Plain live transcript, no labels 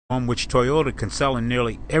which Toyota can sell in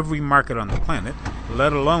nearly every market on the planet,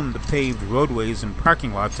 let alone the paved roadways and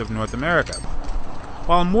parking lots of North America.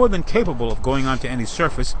 While more than capable of going onto any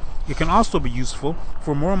surface, it can also be useful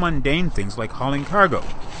for more mundane things like hauling cargo.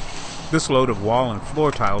 This load of wall and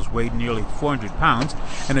floor tiles weighed nearly 400 pounds,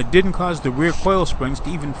 and it didn't cause the rear coil springs to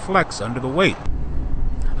even flex under the weight.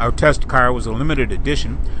 Our test car was a limited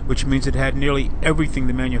edition, which means it had nearly everything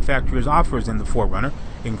the manufacturer offers in the 4Runner,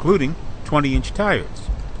 including 20-inch tires.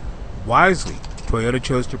 Wisely, Toyota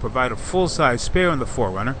chose to provide a full-size spare in the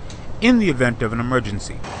 4Runner in the event of an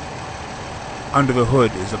emergency. Under the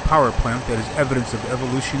hood is a power plant that is evidence of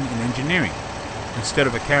evolution in engineering. Instead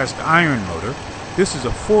of a cast iron motor, this is a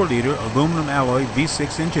 4-liter aluminum alloy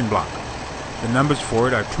V6 engine block. The numbers for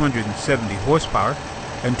it are 270 horsepower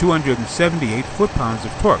and 278 foot-pounds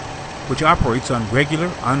of torque, which operates on regular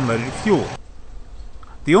unleaded fuel.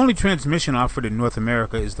 The only transmission offered in North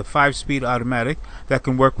America is the 5-speed automatic that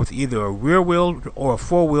can work with either a rear-wheel or a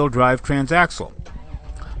 4-wheel drive transaxle.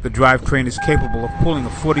 The drivetrain is capable of pulling a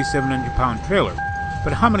 4,700-pound trailer,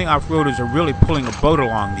 but how many off-roaders are really pulling a boat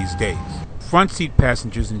along these days? Front seat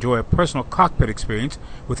passengers enjoy a personal cockpit experience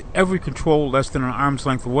with every control less than an arm's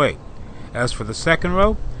length away. As for the second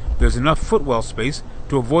row, there's enough footwell space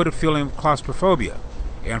to avoid a feeling of claustrophobia.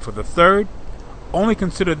 And for the third, only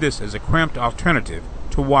consider this as a cramped alternative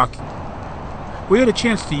to walking. We had a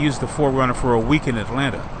chance to use the 4Runner for a week in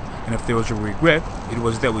Atlanta, and if there was a regret, it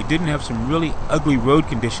was that we didn't have some really ugly road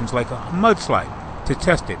conditions like a mudslide to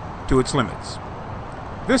test it to its limits.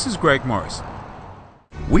 This is Greg Morris.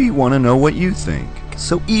 We want to know what you think,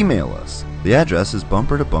 so email us. The address is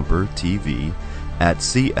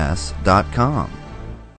bumpertobumpertv@cs.com.